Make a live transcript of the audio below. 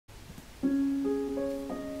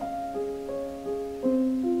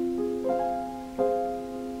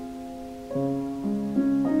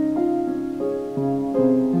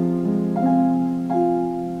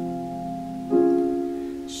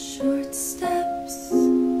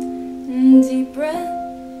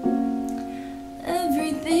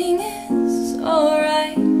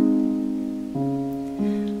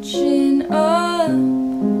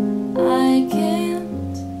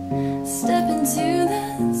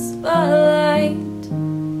spotlight.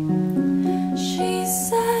 She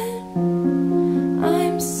said,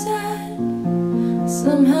 I'm sad,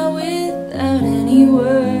 somehow without any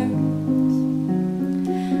words.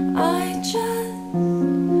 I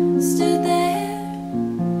just stood there,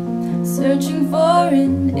 searching for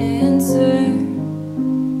an answer.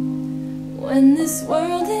 When this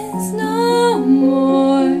world is no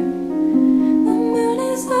more, the moon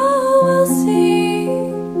is all we'll see.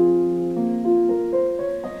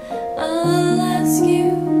 I'll ask you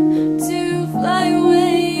to fly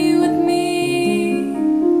away with me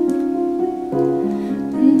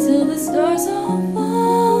until the stars all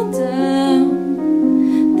fall down.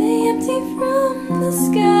 They empty from the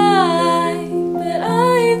sky, but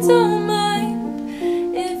I don't mind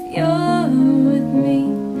if you're with me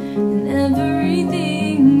and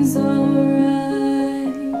everything's alright.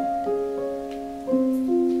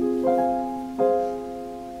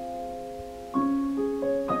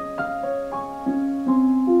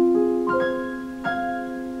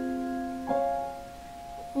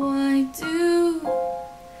 Why do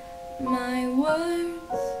my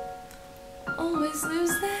words always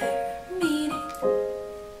lose their meaning?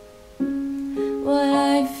 What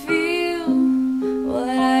I feel, what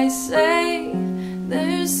I say,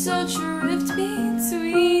 there's such a rift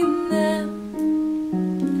between them.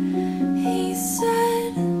 He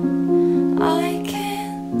said, I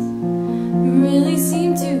can't really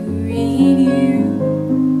seem to read you.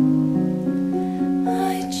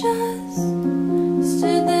 I just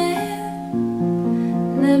stood there,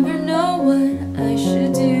 never know what I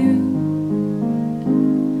should do.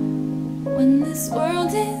 When this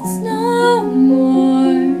world is no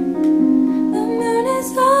more, the moon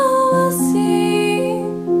is all we'll see.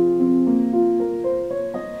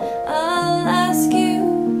 I'll ask you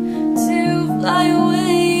to fly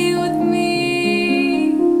away with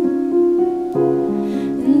me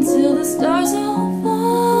until the stars all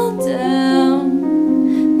fall down.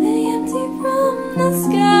 They empty from the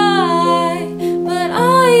sky, but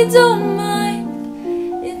I don't mind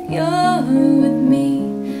if you're with me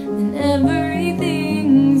and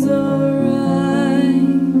everything's alright.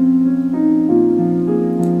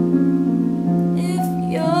 If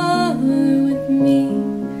you're with me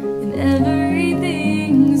and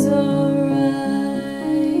everything's alright.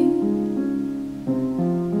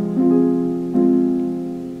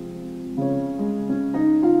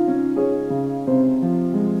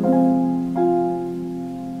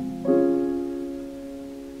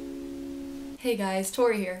 Hey guys,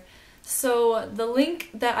 Tori here. So the link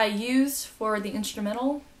that I used for the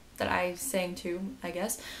instrumental that I sang to, I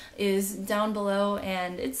guess, is down below,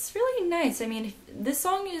 and it's really nice. I mean, this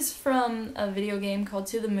song is from a video game called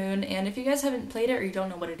To the Moon, and if you guys haven't played it or you don't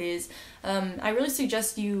know what it is, I really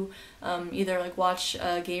suggest you either like watch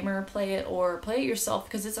a gamer play it or play it yourself,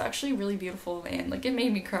 because it's actually really beautiful and like it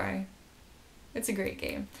made me cry. It's a great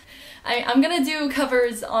game. I'm gonna do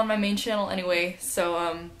covers on my main channel anyway,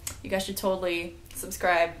 so you guys should totally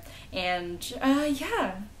subscribe. And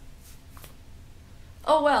yeah.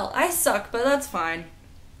 Oh well, I suck, but that's fine.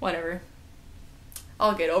 Whatever.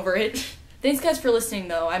 I'll get over it. Thanks guys for listening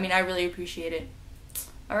though. I mean, I really appreciate it.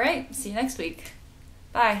 Alright, see you next week.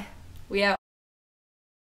 Bye. We out.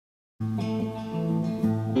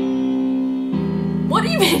 What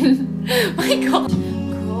even? My god.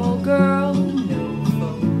 Cool girl, no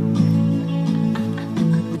phone.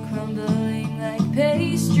 Crumbling like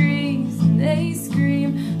pastries, and they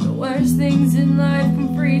scream the worst things in life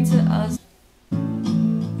come free to us.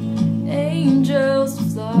 Angels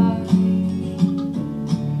fly.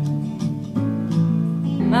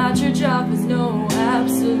 My church job is no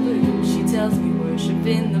absolute. She tells me worship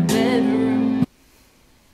in the bedroom.